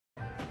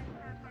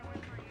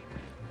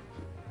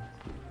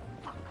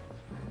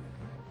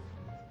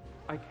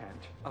I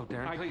can't. Oh,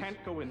 Darren, please. I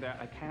can't go in there.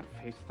 I can't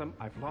face them.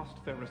 I've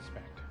lost their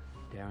respect.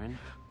 Darren,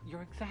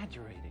 you're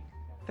exaggerating.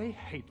 They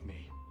hate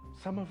me.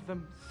 Some of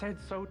them said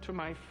so to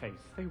my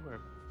face. They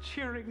were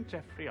cheering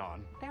Geoffrey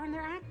on. Darren,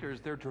 they're actors.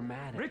 They're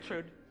dramatic.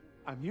 Richard,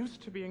 I'm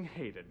used to being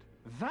hated.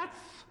 That's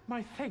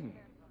my thing.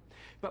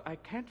 But I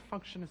can't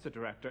function as a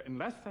director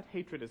unless that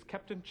hatred is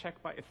kept in check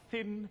by a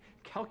thin,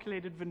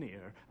 calculated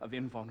veneer of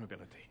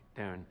invulnerability.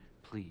 Darren,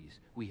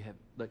 please. We have,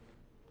 like...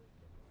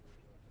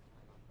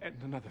 And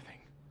another thing.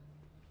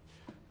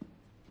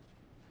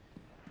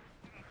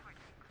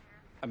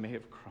 I may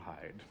have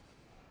cried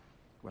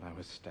when I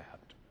was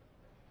stabbed.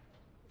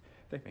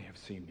 They may have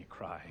seen me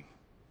crying.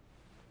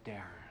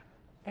 Darren,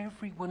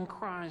 everyone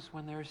cries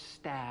when they're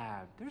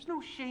stabbed. There's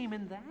no shame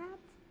in that.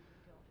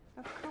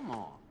 Now, come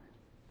on,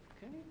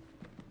 okay?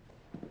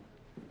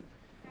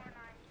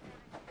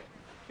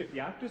 If the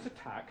actors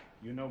attack,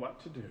 you know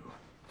what to do.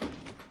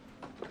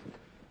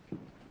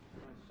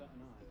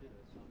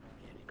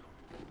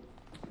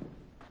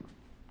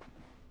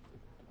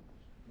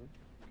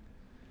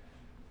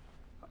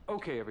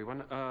 Okay,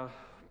 everyone.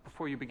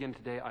 Before you begin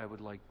today, I would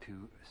like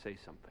to say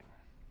something.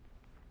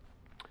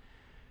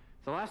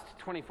 The last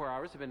 24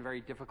 hours have been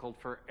very difficult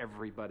for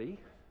everybody.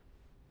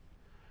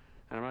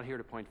 And I'm not here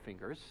to point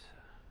fingers.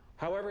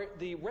 However,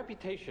 the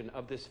reputation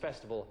of this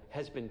festival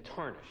has been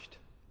tarnished.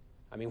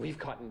 I mean, we've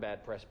gotten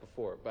bad press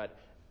before, but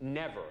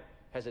never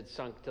has it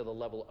sunk to the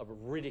level of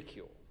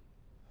ridicule.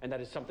 And that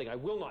is something I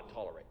will not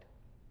tolerate.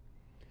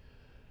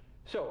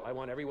 So I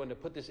want everyone to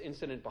put this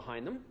incident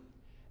behind them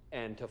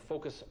and to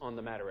focus on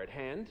the matter at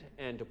hand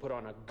and to put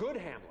on a good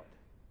Hamlet.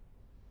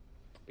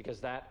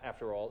 Because that,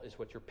 after all, is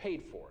what you're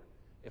paid for,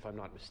 if I'm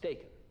not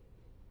mistaken.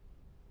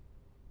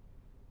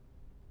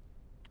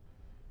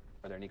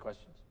 Are there any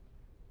questions?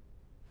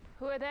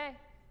 Who are they?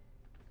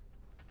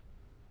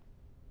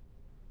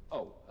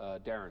 Oh,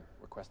 Darren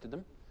requested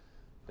them.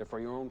 They're for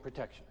your own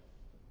protection.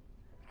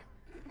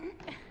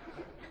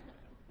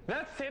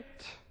 That's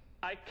it.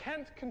 I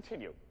can't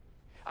continue.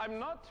 I'm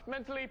not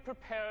mentally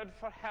prepared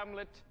for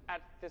Hamlet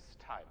at this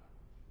time.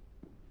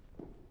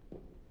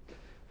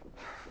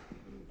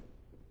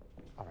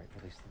 All right,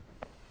 release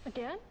them.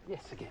 Again?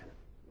 Yes, again.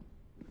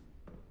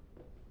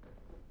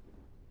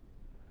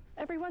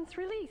 Everyone's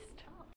released.